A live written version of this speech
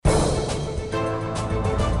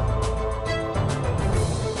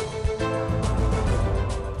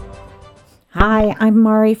Hi, I'm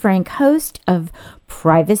Mari Frank, host of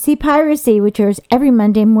Privacy Piracy, which airs every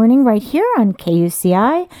Monday morning right here on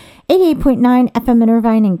KUCI, 88.9 FM in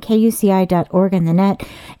Irvine and KUCI.org on the net.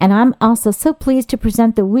 And I'm also so pleased to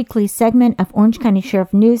present the weekly segment of Orange County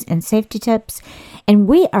Sheriff News and Safety Tips. And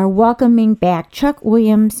we are welcoming back Chuck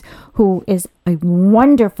Williams, who is a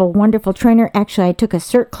wonderful, wonderful trainer. Actually, I took a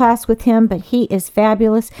CERT class with him, but he is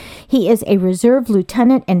fabulous. He is a reserve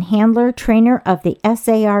lieutenant and handler trainer of the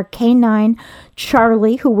SAR K9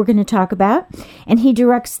 Charlie, who we're going to talk about. And he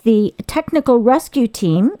directs the technical rescue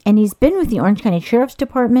team, and he's been with the Orange County Sheriff's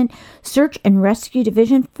Department Search and Rescue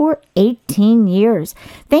Division for 18 years.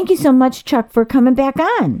 Thank you so much, Chuck, for coming back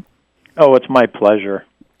on. Oh, it's my pleasure.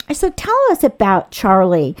 So tell us about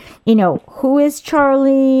Charlie. You know, who is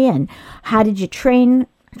Charlie and how did you train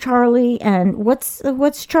Charlie and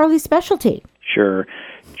what's Charlie's specialty? Sure.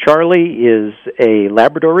 Charlie is a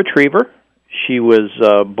Labrador Retriever. She was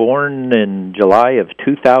born in July of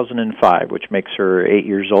 2005, which makes her 8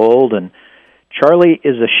 years old. And Charlie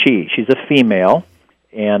is a she. She's a female.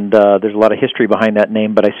 And there's a lot of history behind that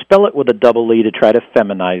name, but I spell it with a double E to try to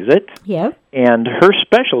feminize it. Yeah. And her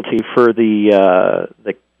specialty for the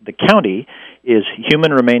county is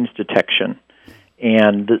human remains detection.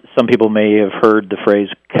 And some people may have heard the phrase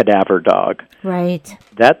cadaver dog. Right.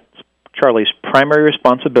 That's Charlie's primary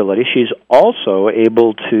responsibility. She's also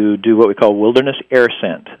able to do what we call wilderness air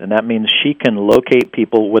scent, and that means she can locate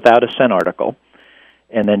people without a scent article.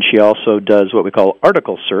 And then she also does what we call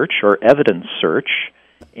article search or evidence search,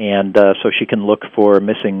 and so she can look for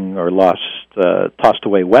missing or lost, tossed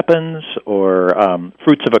away weapons or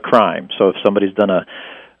fruits of a crime. So if somebody's done a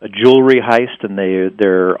jewelry heist and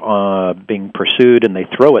they're being pursued and they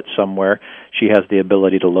throw it somewhere, she has the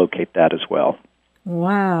ability to locate that as well.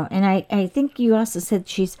 Wow. And I think you also said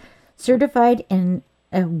she's certified in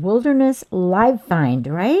a wilderness live find,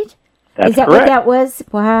 right? That's Is that correct. What that was?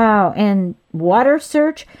 Wow. And water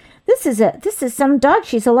search. This is some dog.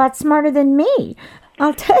 She's a lot smarter than me.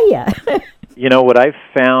 I'll tell you. You know, what I've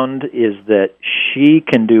found is that she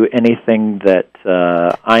can do anything that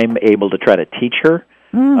I'm able to try to teach her.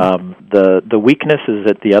 The weakness is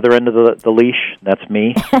at the other end of the leash. That's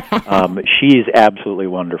me. She's absolutely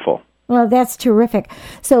wonderful. Well, that's terrific.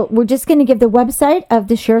 So we're just going to give the website of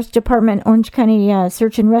the Sheriff's Department, Orange County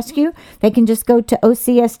Search and Rescue. They can just go to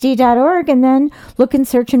ocsd.org and then look in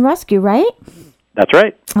Search and Rescue, right? That's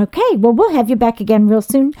right. Okay. Well, we'll have you back again real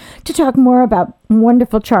soon to talk more about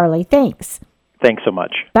wonderful Charlie. Thanks. Thanks so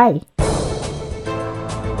much. Bye.